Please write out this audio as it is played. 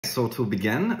so to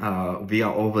begin, we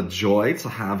are overjoyed to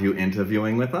have you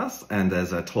interviewing with us, and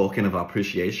as a token of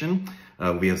appreciation,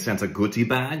 we have sent a goodie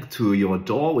bag to your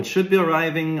door, which should be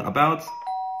arriving about,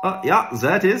 yeah,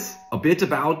 there it is. A bit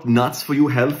about Nuts For You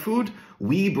Health Food.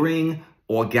 We bring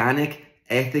organic,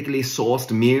 ethically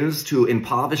sourced meals to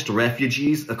impoverished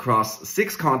refugees across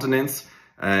 6 continents.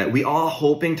 We are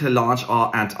hoping to launch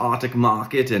our Antarctic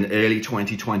market in early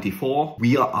 2024.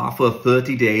 We offer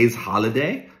 30 days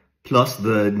holiday, plus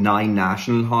the 9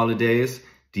 national holidays,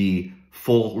 the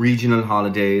 4 regional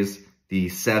holidays, the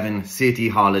 7 city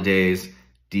holidays,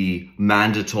 the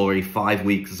mandatory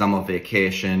 5-week summer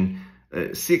vacation,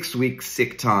 6 weeks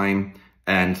sick time,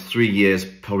 and 3 years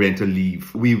parental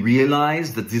leave. We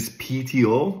realize that this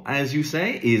PTO, as you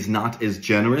say, is not as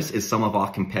generous as some of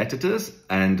our competitors,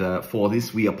 and for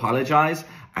this we apologize,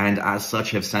 and as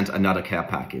such have sent another care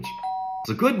package.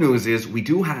 The good news is we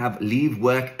do have leave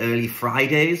work early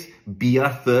Fridays, beer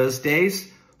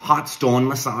Thursdays, hot stone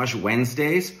massage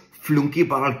Wednesdays, flunky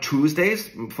ball Tuesdays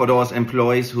for those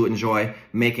employees who enjoy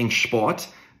making sport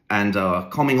and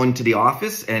coming into the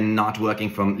office and not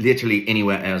working from literally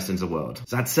anywhere else in the world.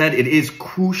 That said, it is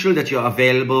crucial that you're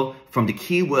available from the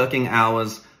key working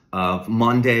hours of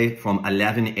Monday from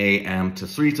 11 a.m. to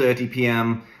 3:30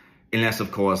 p.m. Unless,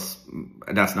 of course,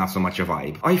 that's not so much a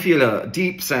vibe. I feel a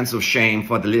deep sense of shame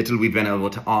for the little we've been able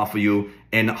to offer you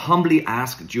and humbly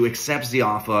ask that you accept the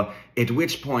offer, at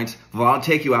which point I'll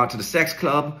take you out to the sex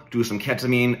club, do some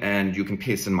ketamine, and you can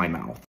piss in my mouth.